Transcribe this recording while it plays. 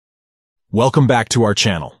Welcome back to our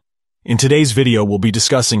channel. In today's video, we'll be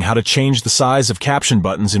discussing how to change the size of caption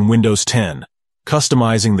buttons in Windows 10.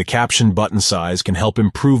 Customizing the caption button size can help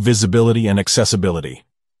improve visibility and accessibility.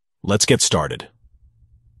 Let's get started.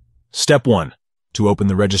 Step 1. To open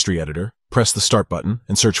the Registry Editor, press the Start button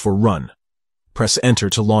and search for Run. Press Enter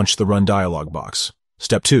to launch the Run dialog box.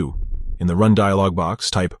 Step 2. In the Run dialog box,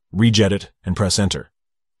 type Regedit and press Enter.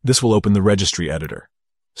 This will open the Registry Editor.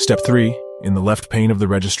 Step 3. In the left pane of the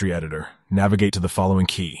Registry Editor, navigate to the following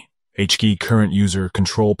key: H key, Current User,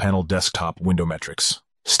 Control Panel, Desktop, WindowMetrics.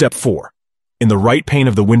 Step 4. In the right pane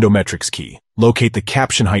of the WindowMetrics key, locate the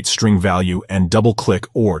CaptionHeight string value and double-click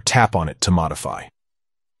or tap on it to modify.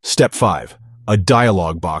 Step 5. A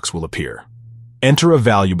dialog box will appear. Enter a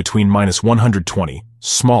value between -120,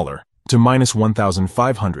 smaller, to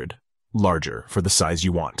 -1500, larger, for the size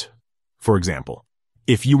you want. For example,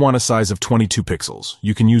 if you want a size of 22 pixels,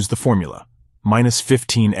 you can use the formula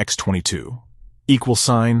 -15x22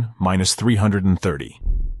 =-330.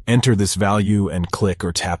 Enter this value and click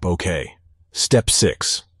or tap OK. Step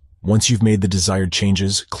 6. Once you've made the desired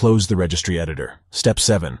changes, close the Registry Editor. Step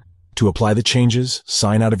 7. To apply the changes,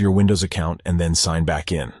 sign out of your Windows account and then sign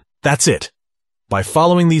back in. That's it! By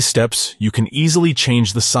following these steps, you can easily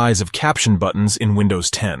change the size of caption buttons in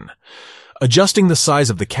Windows 10. Adjusting the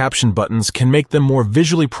size of the caption buttons can make them more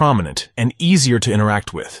visually prominent and easier to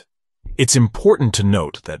interact with. It's important to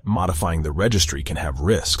note that modifying the registry can have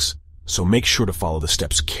risks, so make sure to follow the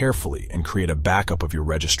steps carefully and create a backup of your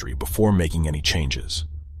registry before making any changes.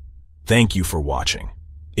 Thank you for watching.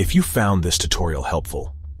 If you found this tutorial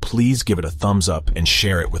helpful, please give it a thumbs up and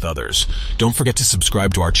share it with others. Don't forget to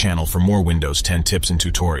subscribe to our channel for more Windows 10 tips and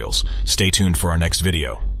tutorials. Stay tuned for our next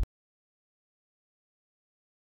video.